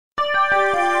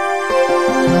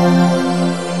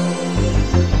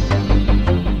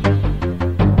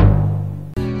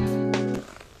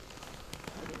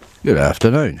Good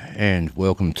afternoon, and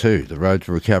welcome to The Road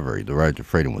to Recovery, The Road to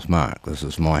Freedom with Mark. This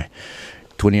is my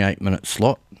 28-minute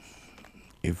slot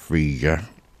every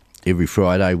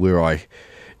Friday where I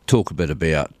talk a bit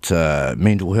about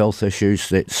mental health issues.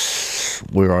 That's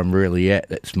where I'm really at.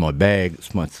 That's my bag.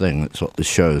 It's my thing. That's what the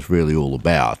show is really all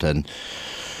about. And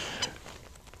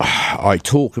I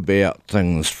talk about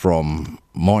things from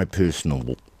my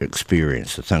personal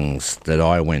experience, the things that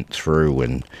I went through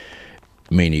and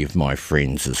many of my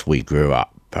friends as we grew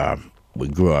up. We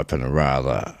grew up in a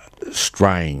rather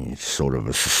strange sort of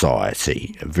a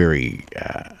society, a very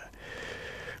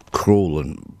cruel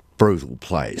and brutal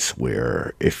place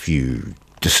where if you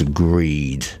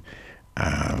disagreed,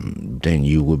 then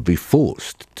you would be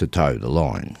forced to toe the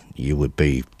line. You would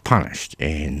be punished,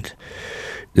 and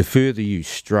the further you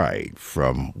strayed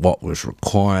from what was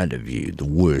required of you, the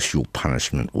worse your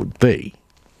punishment would be.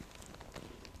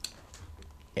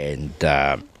 And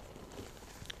that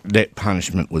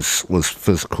punishment was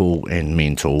physical and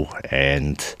mental,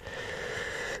 and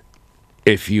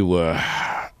if you were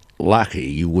lucky,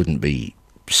 you wouldn't be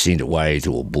sent away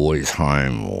to a boys'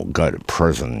 home or go to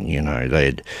prison. You know,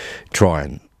 they'd try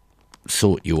and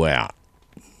sort you out,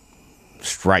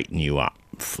 straighten you up,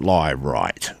 fly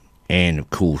right, and of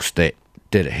course that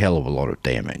did a hell of a lot of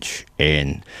damage,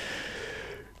 and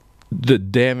the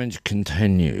damage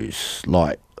continues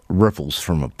like ripples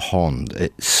from a pond.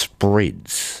 It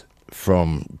spreads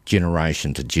from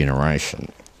generation to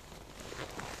generation.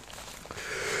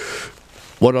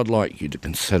 What I'd like you to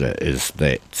consider is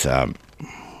that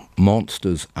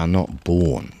monsters are not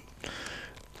born.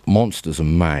 Monsters are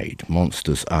made.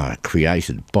 Monsters are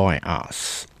created by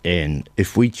us. And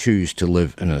if we choose to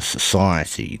live in a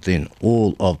society, then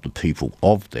all of the people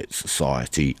of that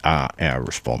society are our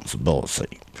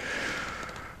responsibility.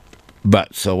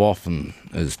 But so often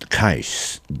is the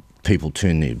case, people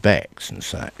turn their backs and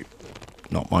say,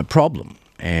 not my problem,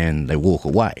 and they walk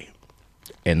away,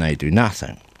 and they do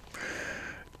nothing.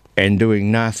 And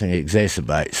doing nothing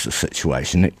exacerbates the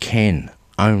situation. It can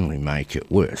only make it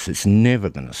worse. It's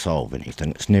never going to solve anything.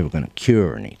 It's never going to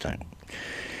cure anything.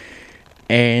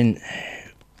 And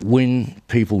when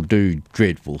people do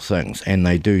dreadful things, and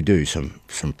they do some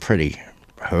pretty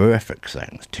horrific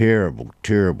things, terrible,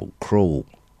 cruel,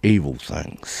 evil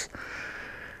things,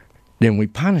 then we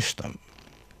punish them.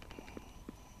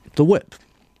 The whip.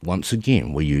 Once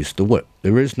again, we use the whip.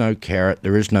 There is no carrot,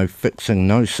 there is no fixing,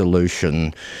 no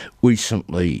solution. We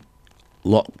simply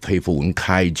lock people in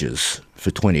cages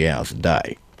for 20 hours a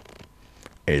day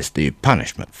as their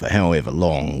punishment for however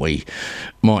long we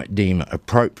might deem it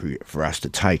appropriate for us to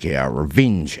take our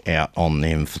revenge out on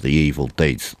them for the evil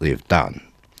deeds that they've done.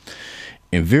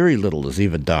 And very little is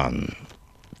ever done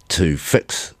to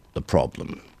fix the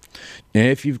problem. Now,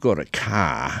 if you've got a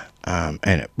car and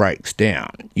it breaks down,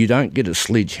 you don't get a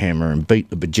sledgehammer and beat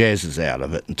the bejazzers out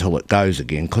of it until it goes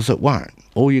again, because it won't.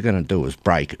 All you're going to do is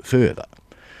break it further.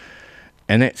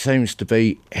 And that seems to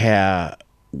be how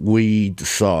we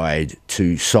decide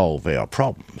to solve our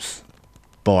problems,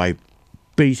 by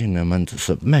beating them into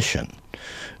submission,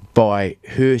 by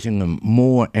hurting them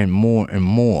more and more and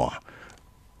more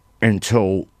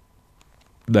until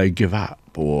they give up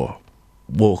or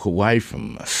walk away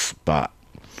from us. But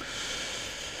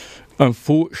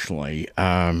unfortunately,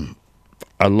 a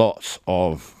lot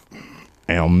of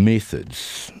our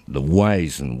methods, the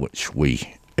ways in which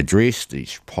we address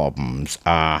these problems,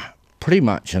 are pretty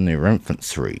much in their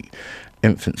infancy.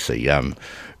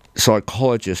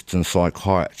 Psychologists and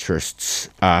psychiatrists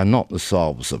are not the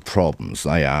solvers of problems.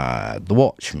 They are the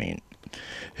watchmen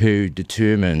who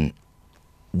determine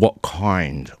what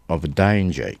kind of a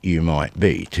danger you might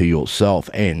be to yourself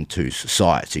and to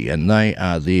society, and they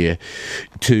are there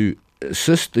to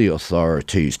assist the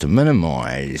authorities to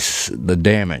minimise the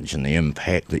damage and the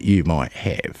impact that you might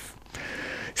have.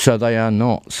 So they are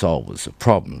not solvers of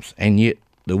problems, and yet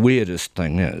the weirdest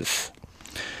thing is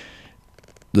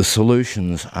the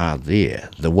solutions are there.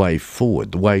 The way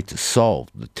forward, the way to solve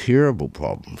the terrible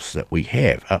problems that we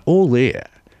have are all there.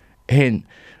 And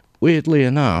weirdly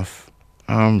enough,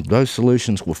 those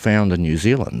solutions were found in New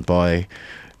Zealand by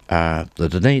the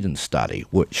Dunedin study,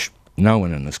 which no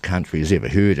one in this country has ever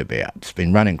heard about. It's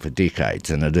been running for decades,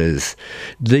 and it is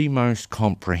the most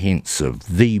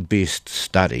comprehensive, the best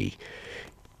study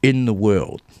in the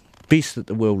world, best that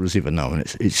the world has ever known.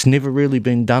 It's never really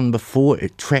been done before.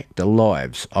 It tracked the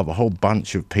lives of a whole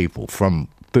bunch of people from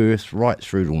birth right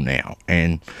through till now,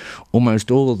 and almost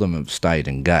all of them have stayed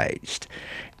engaged.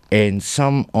 And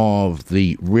some of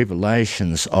the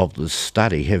revelations of the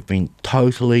study have been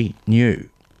totally new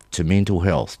to mental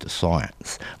health, to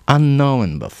science,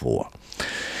 unknown before.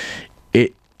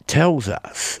 It tells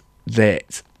us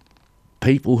that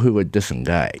people who are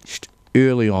disengaged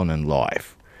early on in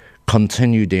life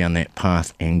continue down that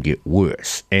path and get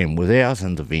worse. And without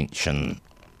intervention,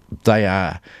 they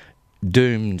are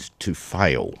doomed to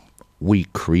fail. We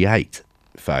create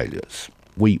failures.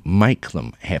 We make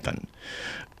them happen.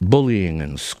 Bullying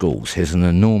in schools has an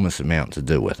enormous amount to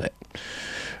do with it.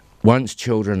 Once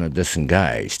children are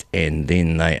disengaged and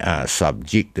then they are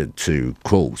subjected to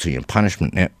cruelty and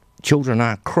punishment, now, children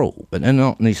are cruel, but they're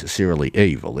not necessarily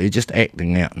evil. They're just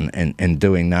acting out and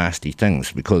doing nasty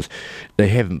things because they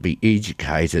haven't been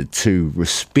educated to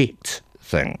respect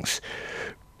things.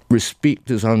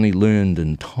 Respect is only learned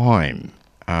in time.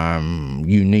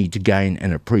 You need to gain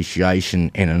an appreciation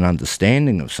and an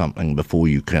understanding of something before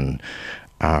you can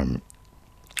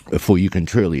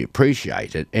truly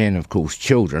appreciate it. And of course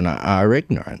children are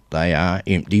ignorant. They are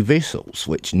empty vessels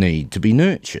which need to be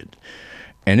nurtured.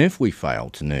 And if we fail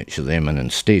to nurture them and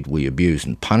instead we abuse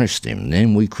and punish them,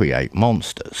 then we create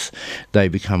monsters. They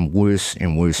become worse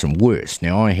and worse and worse.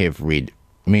 Now, I have read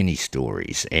many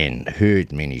stories and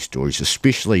heard many stories,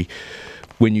 especially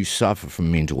when you suffer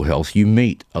from mental health. You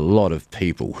meet a lot of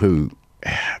people who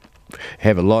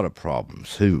have a lot of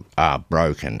problems, who are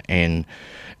broken, and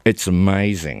it's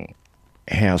amazing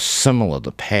how similar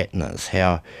the pattern is,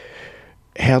 how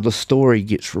the story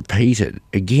gets repeated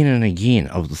again and again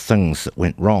of the things that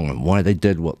went wrong and why they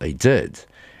did what they did.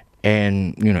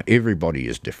 And, everybody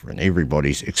is different.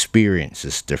 Everybody's experience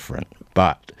is different.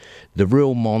 But the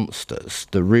real monsters,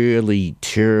 the really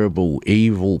terrible,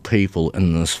 evil people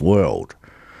in this world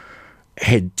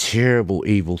had terrible,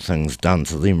 evil things done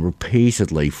to them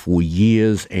repeatedly for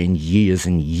years and years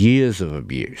and years of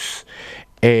abuse.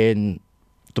 And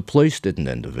the police didn't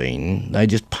intervene. They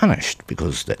just punished,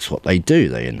 because that's what they do.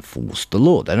 They enforce the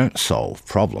law. They don't solve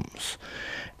problems.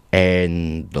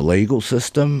 And the legal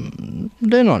system,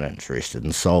 they're not interested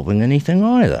in solving anything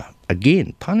either.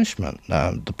 Again, punishment,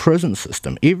 the prison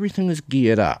system, everything is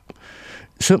geared up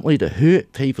simply to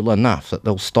hurt people enough that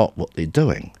they'll stop what they're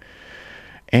doing.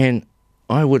 And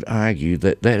I would argue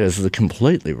that that is the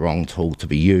completely wrong tool to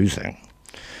be using.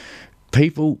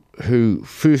 People who,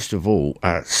 first of all,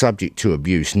 are subject to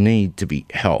abuse need to be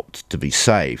helped, to be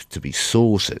saved, to be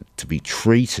sorted, to be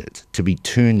treated, to be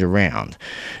turned around.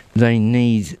 They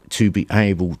need to be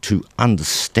able to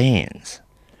understand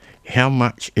how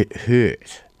much it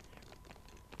hurt,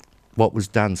 what was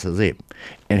done to them,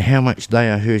 and how much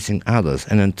they are hurting others.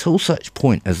 And until such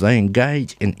point as they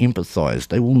engage and empathise,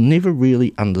 they will never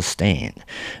really understand.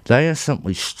 They are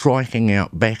simply striking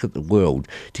out back at the world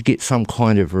to get some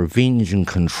kind of revenge and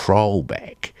control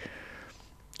back.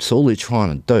 It's all they're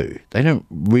trying to do. They don't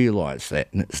realise that,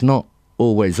 and it's not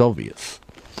always obvious.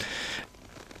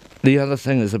 The other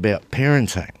thing is about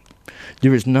parenting.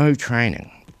 There is no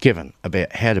training given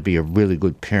about how to be a really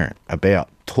good parent, about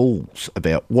tools,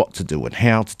 about what to do and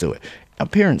how to do it. Our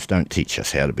parents don't teach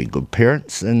us how to be good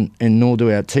parents, and nor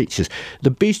do our teachers. The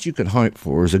best you can hope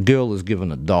for is a girl is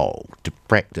given a doll to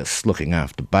practice looking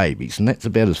after babies, and that's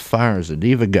about as far as it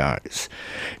ever goes.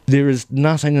 There is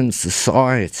nothing in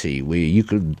society where you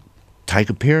could take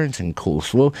a parenting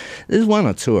course. Well, there's one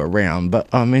or two around, but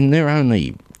they're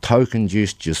only token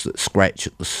gestures that scratch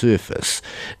at the surface.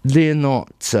 They're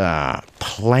not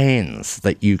plans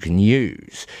that you can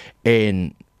use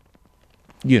and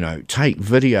take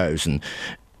videos and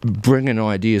bring in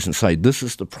ideas and say, this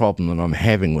is the problem that I'm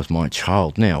having with my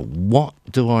child now. What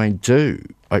do?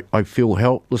 I feel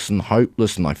helpless and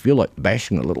hopeless, and I feel like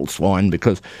bashing a little swine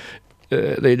because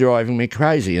they're driving me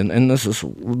crazy. And this is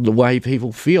the way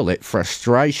people feel, that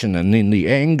frustration and then the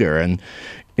anger. And,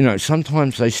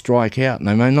 sometimes they strike out, and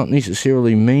they may not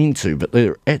necessarily mean to, but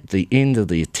they're at the end of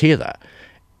their tether.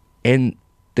 And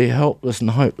they're helpless and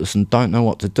hopeless and don't know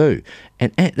what to do.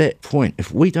 And at that point,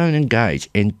 if we don't engage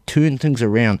and turn things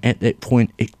around at that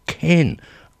point, it can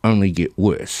only get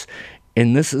worse.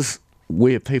 And this is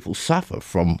where people suffer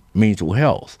from mental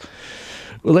health.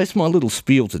 Well, that's my little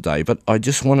spiel today, but I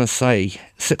just want to say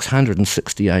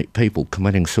 668 people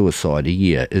committing suicide a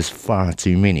year is far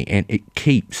too many, and it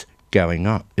keeps going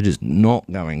up. It is not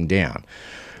going down.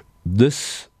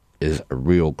 This is a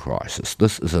real crisis.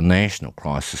 This is a national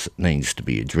crisis that needs to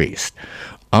be addressed.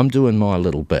 I'm doing my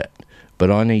little bit, but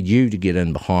I need you to get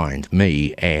in behind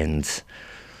me and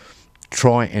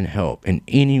try and help in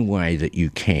any way that you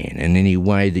can, in any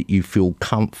way that you feel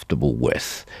comfortable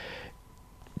with.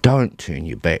 Don't turn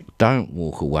your back. Don't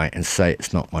walk away and say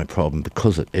it's not my problem,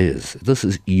 because it is. This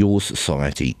is your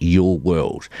society, your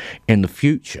world, and the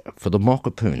future for the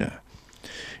Mokopuna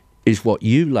is what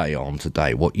you lay on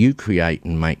today, what you create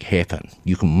and make happen.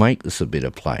 You can make this a better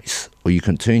place, or you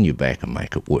can turn your back and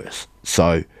make it worse.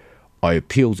 So I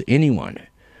appeal to anyone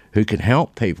who can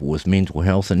help people with mental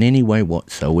health in any way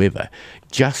whatsoever.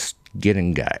 Just get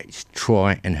engaged.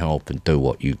 Try and help and do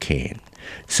what you can.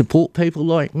 Support people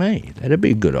like me. That'd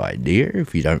be a good idea.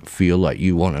 If you don't feel like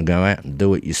you want to go out and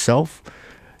do it yourself,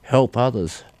 help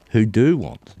others who do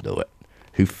want to do it,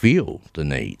 who feel the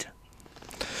need.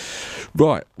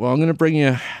 Right, well, I'm going to bring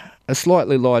you a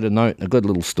slightly lighter note and a good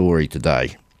little story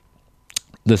today.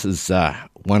 This is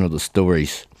one of the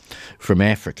stories from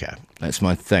Africa. That's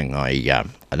my thing. I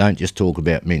don't just talk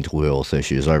about mental health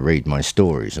issues, I read my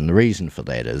stories, and the reason for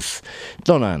that is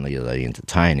not only are they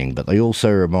entertaining, but they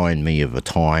also remind me of a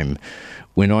time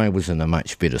when I was in a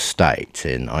much better state,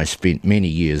 and I spent many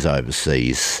years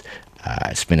overseas.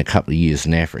 I spent a couple of years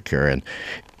in Africa, and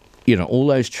all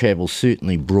those travels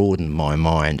certainly broadened my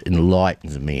mind,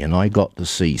 enlightened me, and I got to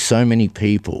see so many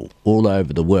people all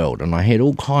over the world, and I had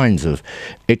all kinds of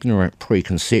ignorant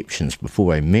preconceptions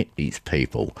before I met these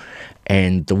people,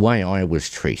 and the way I was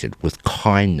treated, with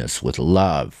kindness, with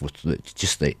love, with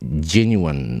just that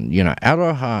genuine,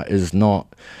 Aroha is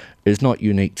not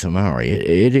unique to Maori.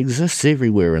 It exists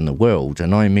everywhere in the world,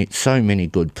 and I met so many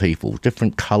good people,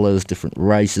 different colours, different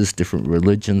races, different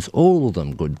religions, all of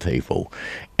them good people.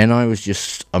 And I was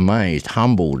just amazed,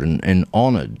 humbled and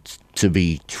honoured to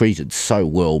be treated so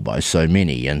well by so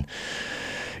many, and,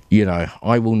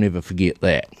 I will never forget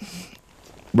that.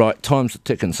 Right, time's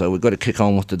ticking, so we've got to kick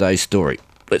on with today's story.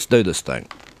 Let's do this thing.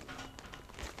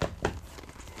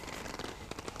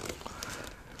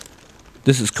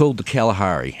 This is called the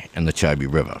Kalahari and the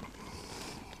Chobe River.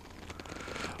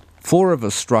 4 of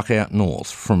us struck out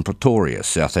north from Pretoria,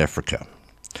 South Africa.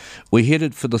 We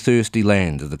headed for the thirsty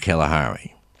land of the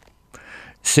Kalahari.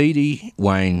 Ceedy,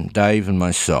 Wayne, Dave and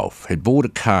myself had bought a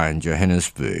car in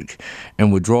Johannesburg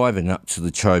and were driving up to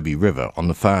the Chobe River on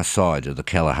the far side of the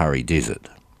Kalahari Desert.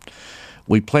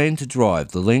 We planned to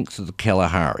drive the length of the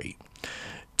Kalahari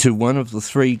to one of the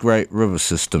 3 great river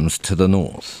systems to the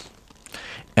north.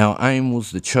 Our aim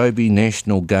was the Chobe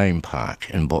National Game Park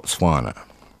in Botswana.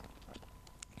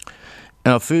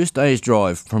 Our first day's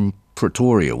drive from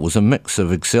Pretoria was a mix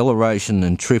of exhilaration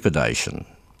and trepidation.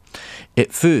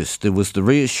 At first, there was the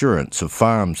reassurance of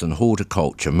farms and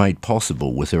horticulture made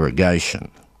possible with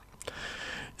irrigation.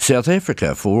 South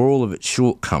Africa, for all of its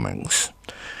shortcomings,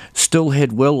 still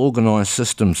had well-organised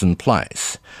systems in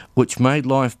place, which made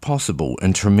life possible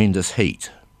in tremendous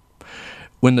heat.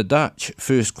 When the Dutch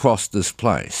first crossed this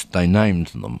place, they named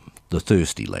them the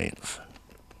Thirsty Lands.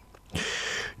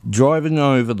 Driving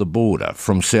over the border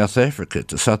from South Africa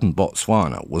to southern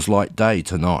Botswana was like day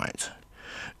to night.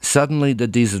 Suddenly the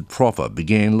desert proper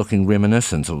began looking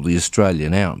reminiscent of the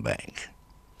Australian outback.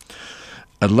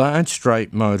 A large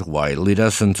straight motorway led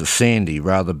us into sandy,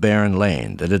 rather barren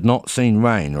land that had not seen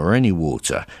rain or any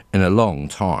water in a long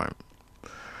time.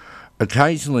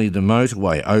 Occasionally the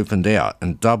motorway opened out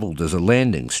and doubled as a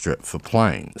landing strip for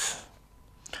planes.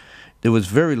 There was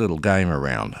very little game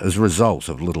around as a result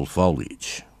of little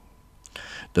foliage.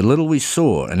 The little we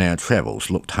saw in our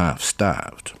travels looked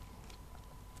half-starved.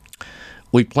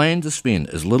 We planned to spend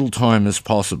as little time as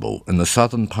possible in the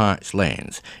southern parched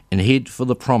lands and head for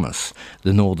the promise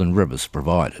the northern rivers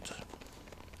provided.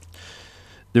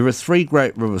 There are 3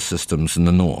 great river systems in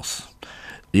the north.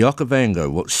 The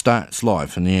Okavango, which starts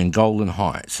life in the Angolan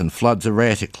heights and floods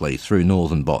erratically through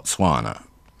northern Botswana.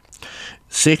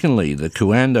 Secondly, the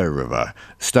Kuando River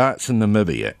starts in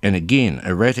Namibia and again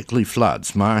erratically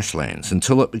floods marshlands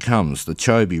until it becomes the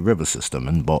Chobe River system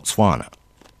in Botswana.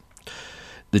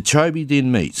 The Chobe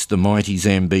then meets the mighty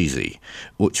Zambezi,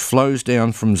 which flows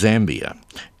down from Zambia,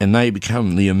 and they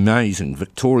become the amazing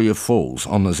Victoria Falls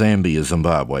on the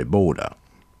Zambia-Zimbabwe border.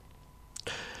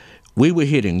 We were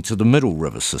heading to the middle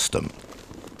river system,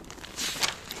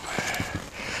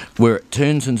 where it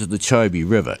turns into the Chobe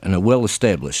River in a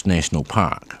well-established national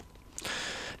park.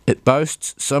 It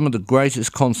boasts some of the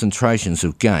greatest concentrations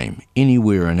of game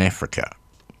anywhere in Africa.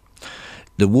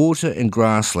 The water and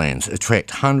grasslands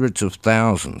attract hundreds of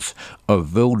thousands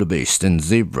of wildebeest and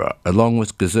zebra, along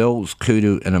with gazelles,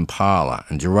 kudu and impala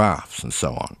and giraffes and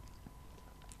so on.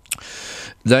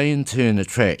 They in turn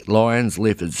attract lions,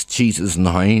 leopards, cheetahs and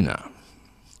hyena.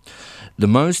 The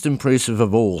most impressive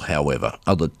of all, however,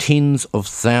 are the tens of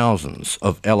thousands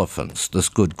of elephants this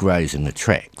good grazing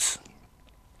attracts.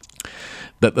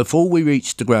 But before we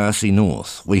reached the grassy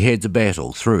north, we had to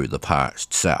battle through the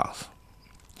parched south.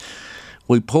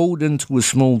 We pulled into a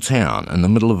small town in the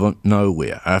middle of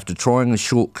nowhere after trying a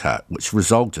shortcut which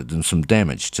resulted in some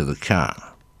damage to the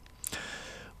car.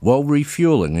 While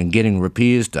refuelling and getting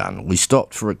repairs done, we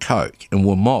stopped for a Coke and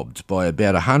were mobbed by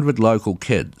about 100 local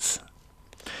kids.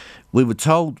 We were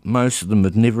told most of them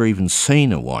had never even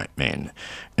seen a white man,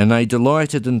 and they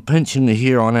delighted in pinching the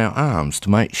hair on our arms to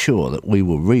make sure that we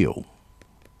were real.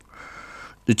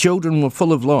 The children were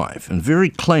full of life and very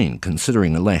clean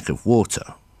considering a lack of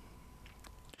water.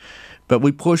 But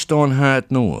we pushed on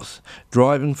hard north,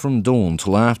 driving from dawn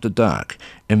till after dark,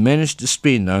 and managed to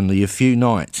spend only a few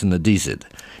nights in the desert,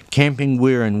 camping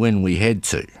where and when we had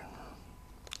to.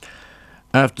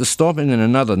 After stopping in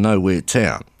another nowhere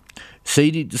town,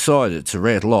 Sidi decided to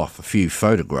rattle off a few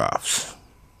photographs.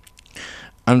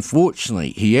 Unfortunately,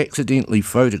 he accidentally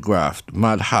photographed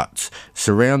mud huts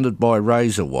surrounded by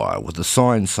razor wire with a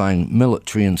sign saying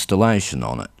military installation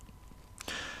on it.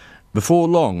 Before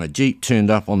long, a jeep turned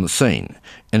up on the scene,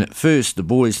 and at first the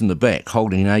boys in the back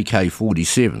holding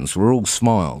AK-47s were all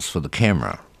smiles for the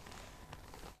camera.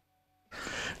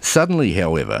 Suddenly,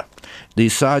 however, their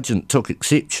sergeant took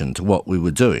exception to what we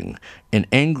were doing and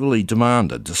angrily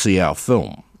demanded to see our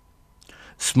film.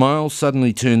 Smiles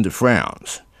suddenly turned to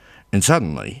frowns, and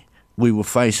suddenly we were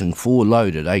facing 4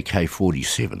 loaded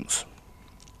AK-47s.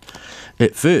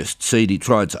 At first, Sidi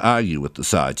tried to argue with the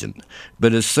sergeant,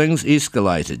 but as things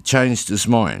escalated, changed his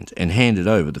mind and handed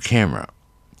over the camera.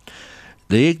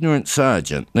 The ignorant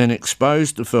sergeant then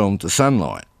exposed the film to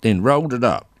sunlight, then rolled it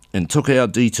up and took our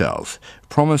details,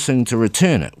 promising to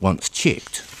return it once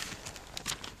checked.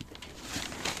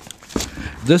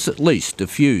 This at least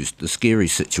diffused the scary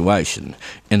situation,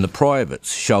 and the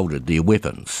privates shouldered their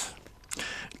weapons.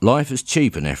 Life is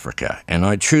cheap in Africa, and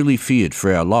I truly feared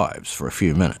for our lives for a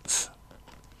few minutes.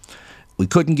 We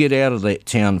couldn't get out of that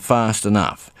town fast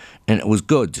enough, and it was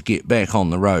good to get back on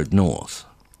the road north.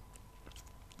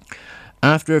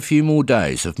 After a few more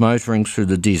days of motoring through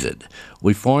the desert,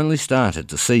 we finally started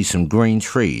to see some green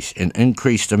trees and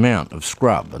increased amount of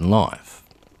scrub and life.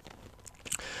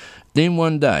 Then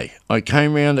one day, I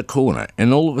came round a corner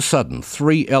and all of a sudden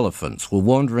 3 elephants were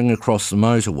wandering across the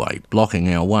motorway,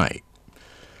 blocking our way.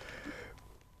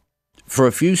 For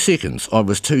a few seconds, I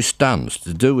was too stunned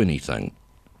to do anything,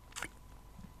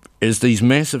 as these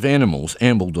massive animals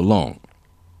ambled along.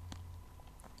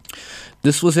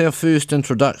 This was our first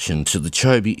introduction to the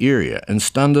Chobe area and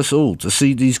stunned us all to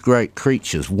see these great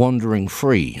creatures wandering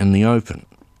free in the open.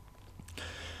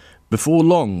 Before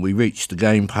long we reached the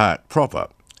game park proper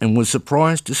and were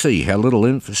surprised to see how little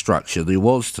infrastructure there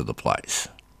was to the place.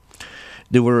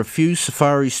 There were a few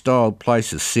safari-style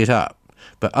places set up,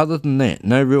 but other than that,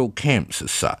 no real camps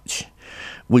as such.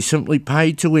 We simply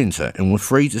paid to enter and were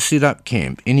free to set up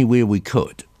camp anywhere we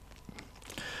could.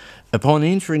 Upon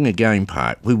entering a game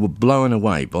park, we were blown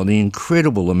away by the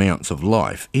incredible amounts of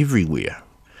life everywhere.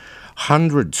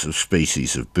 Hundreds of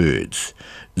species of birds,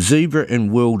 zebra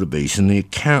and wildebeest in their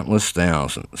countless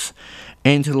thousands,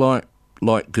 antelope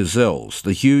like gazelles,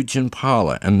 the huge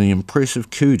impala and the impressive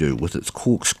kudu with its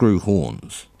corkscrew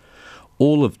horns,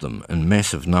 all of them in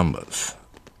massive numbers.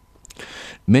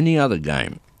 Many other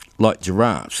game, like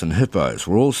giraffes and hippos,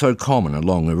 were also common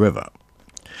along the river.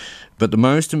 But the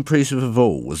most impressive of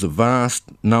all was the vast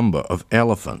number of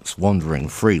elephants wandering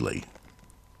freely.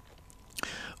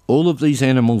 All of these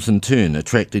animals in turn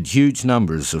attracted huge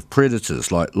numbers of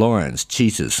predators like lions,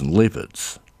 cheetahs and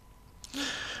leopards.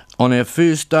 On our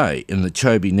first day in the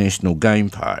Chobe National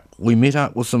Game Park, we met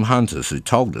up with some hunters who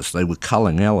told us they were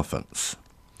culling elephants.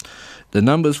 The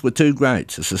numbers were too great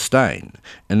to sustain,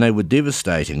 and they were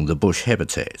devastating the bush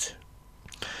habitat.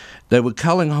 They were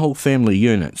culling whole family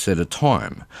units at a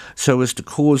time, so as to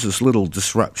cause as little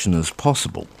disruption as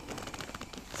possible.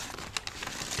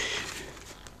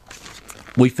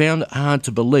 We found it hard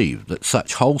to believe that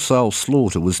such wholesale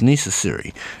slaughter was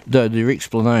necessary, though their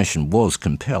explanation was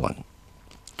compelling.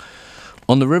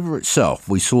 On the river itself,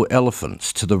 we saw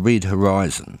elephants to the red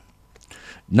horizon.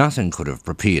 Nothing could have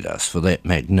prepared us for that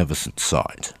magnificent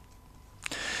sight.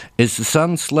 As the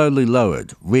sun slowly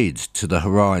lowered, red to the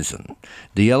horizon,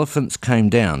 the elephants came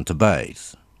down to bathe.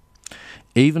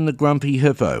 Even the grumpy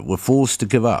hippo were forced to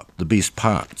give up the best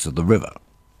parts of the river.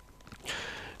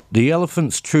 The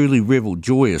elephants truly revelled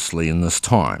joyously in this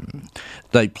time.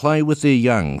 They play with their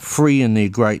young, free in their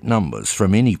great numbers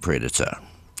from any predator.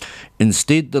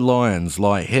 Instead, the lions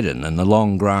lie hidden in the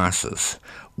long grasses,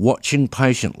 watching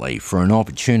patiently for an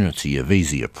opportunity of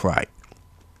easier prey.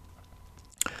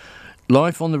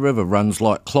 Life on the river runs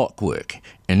like clockwork,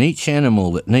 and each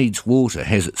animal that needs water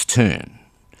has its turn.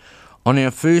 On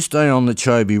our first day on the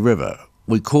Chobe River,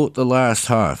 we caught the last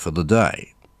half of the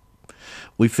day.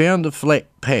 We found a flat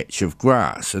patch of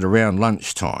grass at around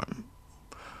lunchtime.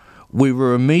 We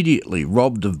were immediately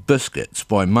robbed of biscuits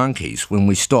by monkeys when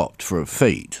we stopped for a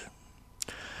feed.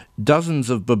 Dozens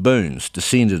of baboons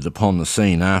descended upon the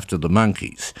scene after the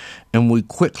monkeys, and we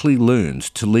quickly learned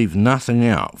to leave nothing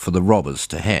out for the robbers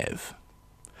to have.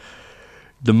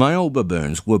 The male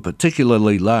baboons were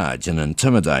particularly large and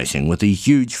intimidating, with their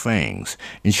huge fangs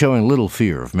and showing little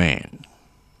fear of man.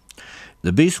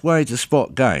 The best way to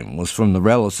spot game was from the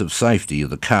relative safety of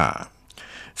the car,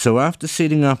 so after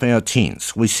setting up our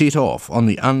tents we set off on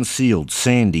the unsealed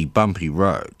sandy bumpy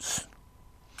roads.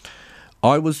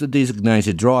 I was the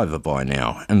designated driver by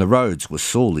now, and the roads were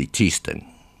sorely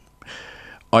testing.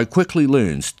 I quickly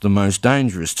learned the most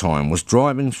dangerous time was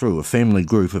driving through a family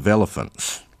group of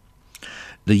elephants.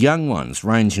 The young ones,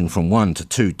 ranging from 1 to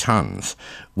 2 tons,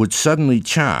 would suddenly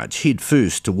charge head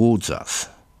first towards us.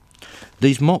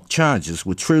 These mock charges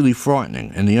were truly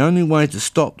frightening, and the only way to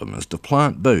stop them is to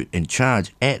plant boot and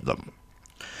charge at them.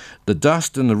 The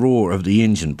dust and the roar of the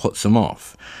engine puts them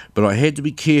off, but I had to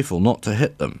be careful not to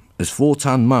hit them, as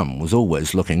 4-ton Mum was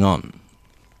always looking on.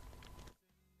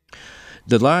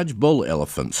 The large bull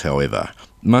elephants, however,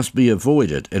 must be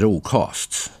avoided at all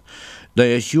costs.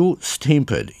 They are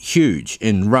short-tempered, huge,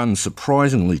 and run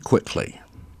surprisingly quickly.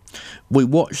 We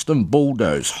watched them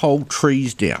bulldoze whole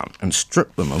trees down and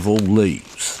strip them of all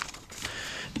leaves.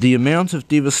 The amount of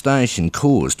devastation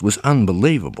caused was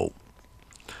unbelievable.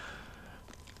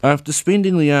 After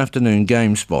spending the afternoon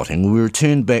game spotting, we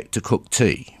returned back to cook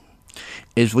tea.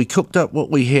 As we cooked up what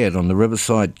we had on the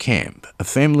riverside camp, a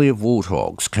family of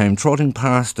warthogs came trotting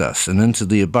past us and into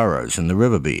their burrows in the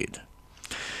riverbed.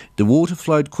 The water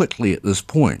flowed quickly at this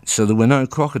point, so there were no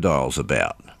crocodiles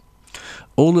about.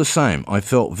 All the same, I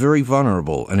felt very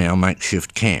vulnerable in our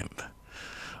makeshift camp.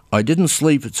 I didn't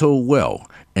sleep at all well,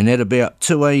 and at about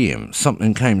 2 a.m.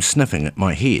 something came sniffing at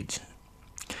my head.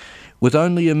 With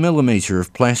only a millimetre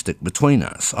of plastic between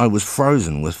us, I was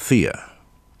frozen with fear.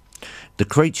 The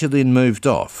creature then moved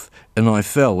off, and I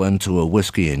fell into a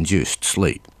whisky-induced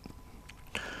sleep.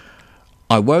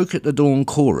 I woke at the dawn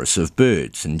chorus of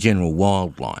birds and general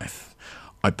wildlife.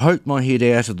 I poked my head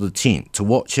out of the tent to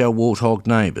watch our warthog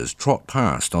neighbours trot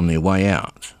past on their way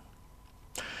out.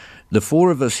 The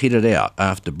 4 of us headed out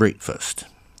after breakfast.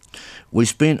 We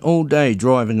spent all day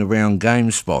driving around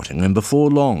game spotting, and before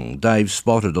long Dave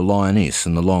spotted a lioness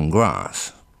in the long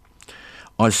grass.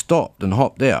 I stopped and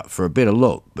hopped out for a better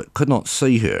look, but could not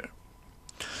see her.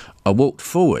 I walked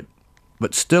forward,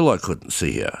 but still I couldn't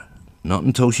see her, not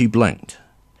until she blinked.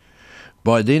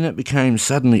 By then it became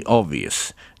suddenly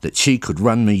obvious that she could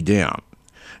run me down,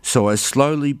 so I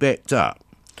slowly backed up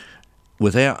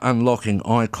without unlocking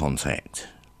eye contact.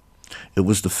 It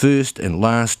was the first and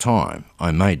last time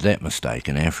I made that mistake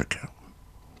in Africa.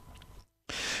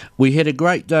 We had a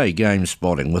great day game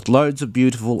spotting with loads of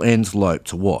beautiful antelope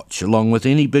to watch, along with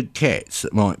any big cats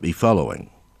that might be following.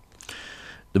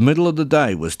 The middle of the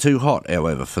day was too hot,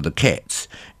 however, for the cats,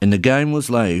 and the game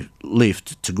was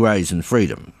left to graze in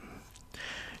freedom.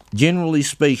 Generally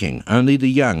speaking, only the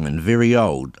young and very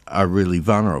old are really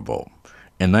vulnerable,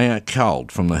 and they are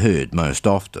culled from the herd most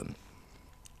often.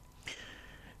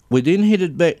 We then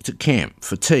headed back to camp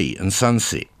for tea and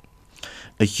sunset.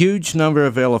 A huge number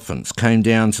of elephants came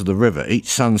down to the river each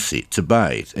sunset to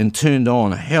bathe and turned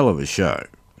on a hell of a show.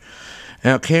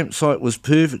 Our campsite was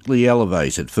perfectly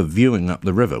elevated for viewing up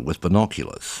the river with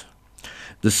binoculars.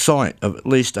 The sight of at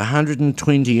least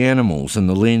 120 animals in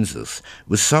the lenses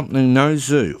was something no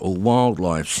zoo or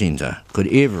wildlife centre could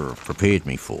ever have prepared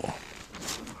me for.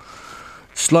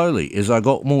 Slowly, as I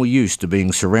got more used to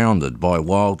being surrounded by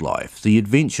wildlife, the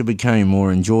adventure became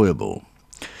more enjoyable.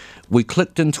 We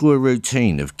clicked into a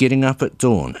routine of getting up at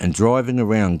dawn and driving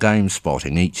around game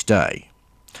spotting each day.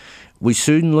 We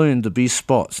soon learned the best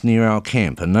spots near our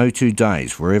camp, and no 2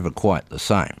 days were ever quite the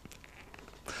same.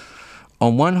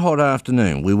 On one hot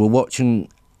afternoon, we were watching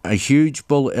a huge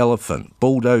bull elephant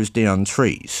bulldoze down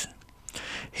trees.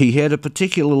 He had a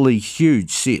particularly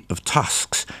huge set of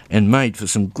tusks and made for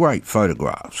some great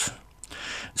photographs.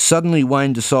 Suddenly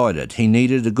Wayne decided he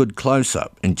needed a good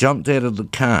close-up and jumped out of the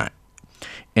car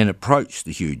and approached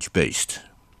the huge beast.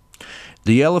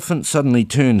 The elephant suddenly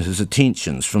turned his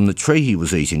attentions from the tree he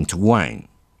was eating to Wayne.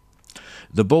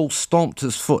 The bull stomped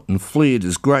his foot and flared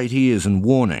his great ears in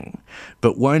warning,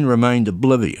 but Wayne remained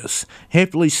oblivious,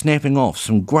 happily snapping off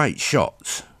some great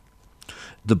shots.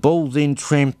 The bull then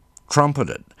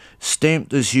trumpeted,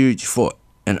 stamped his huge foot,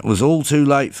 and it was all too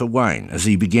late for Wayne as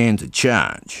he began to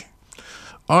charge.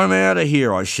 "I'm out of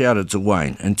here," I shouted to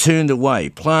Wayne, and turned away,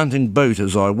 planting boot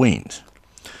as I went.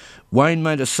 Wayne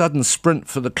made a sudden sprint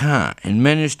for the car and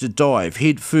managed to dive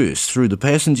head first through the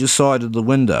passenger side of the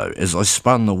window as I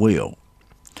spun the wheel.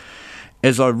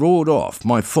 As I roared off,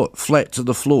 my foot flat to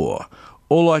the floor,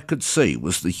 All I could see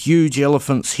was the huge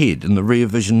elephant's head in the rear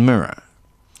vision mirror.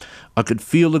 I could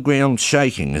feel the ground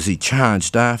shaking as he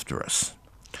charged after us.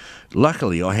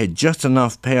 Luckily, I had just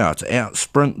enough power to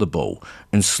outsprint the bull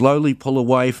and slowly pull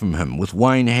away from him with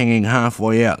Wayne hanging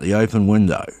halfway out the open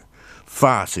window,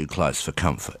 far too close for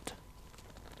comfort.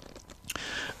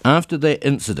 After that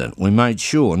incident, we made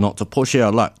sure not to push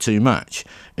our luck too much,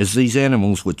 as these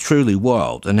animals were truly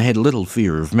wild and had little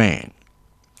fear of man.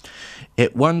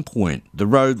 At one point, the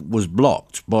road was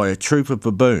blocked by a troop of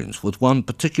baboons, with one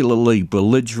particularly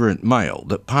belligerent male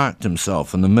that parked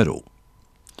himself in the middle.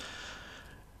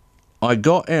 I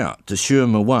got out to shoo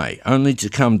him away, only to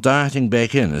come darting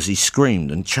back in as he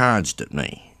screamed and charged at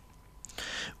me.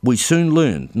 We soon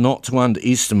learned not to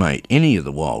underestimate any of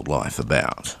the wildlife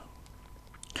about.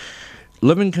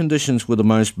 Living conditions were the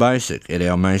most basic at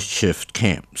our makeshift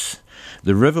camps.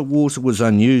 The river water was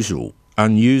unusable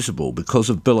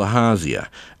because of bilharzia,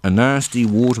 a nasty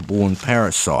waterborne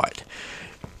parasite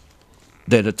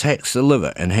that attacks the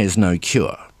liver and has no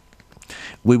cure.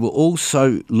 We were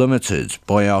also limited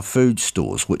by our food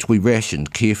stores, which we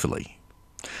rationed carefully.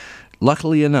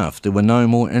 Luckily enough, there were no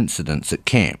more incidents at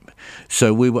camp,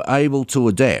 so we were able to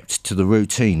adapt to the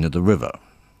routine of the river.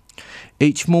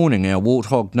 Each morning our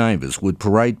warthog neighbours would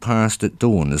parade past at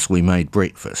dawn as we made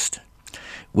breakfast.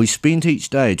 We spent each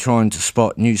day trying to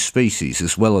spot new species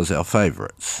as well as our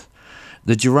favourites.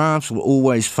 The giraffes were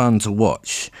always fun to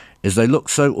watch, as they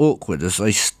looked so awkward as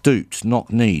they stooped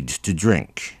knock-kneed to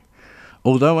drink.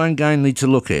 Although ungainly to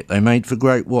look at, they made for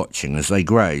great watching as they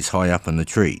grazed high up in the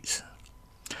trees.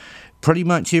 Pretty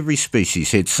much every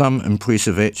species had some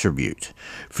impressive attribute,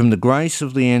 from the grace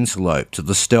of the antelope to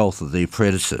the stealth of their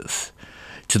predators,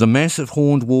 to the massive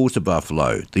horned water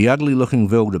buffalo, the ugly-looking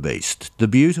wildebeest, the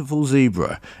beautiful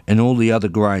zebra, and all the other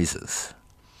grazers.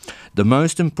 The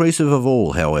most impressive of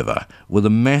all, however, were the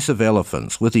massive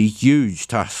elephants with their huge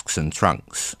tusks and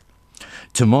trunks.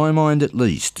 To my mind at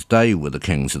least, they were the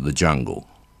kings of the jungle.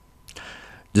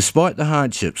 Despite the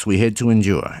hardships we had to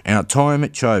endure, our time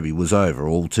at Chobe was over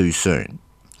all too soon.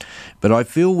 But I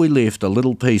feel we left a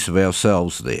little piece of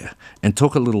ourselves there, and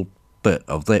took a little bit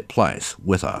of that place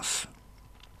with us.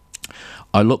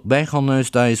 I look back on those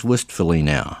days wistfully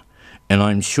now, and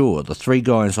I'm sure the 3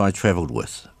 guys I travelled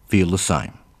with feel the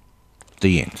same.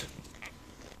 The end.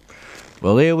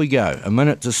 Well, there we go, a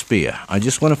minute to spare. I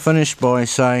just want to finish by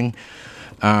saying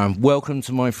welcome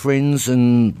to my friends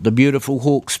in the beautiful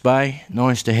Hawke's Bay.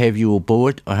 Nice to have you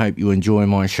aboard. I hope you enjoy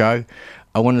my show.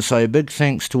 I want to say a big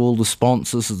thanks to all the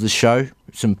sponsors of the show.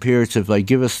 It's imperative they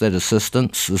give us that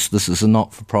assistance, as this is a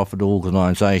not-for-profit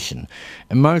organisation.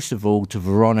 And most of all to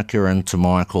Veronica and to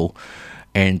Michael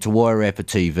and to Wairarapa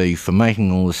TV for making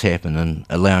all this happen and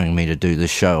allowing me to do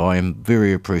this show. I am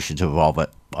very appreciative of it.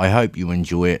 I hope you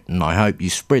enjoy it, and I hope you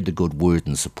spread the good word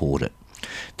and support it.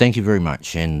 Thank you very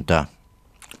much, and we'll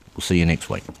see you next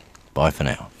week. Bye for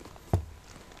now.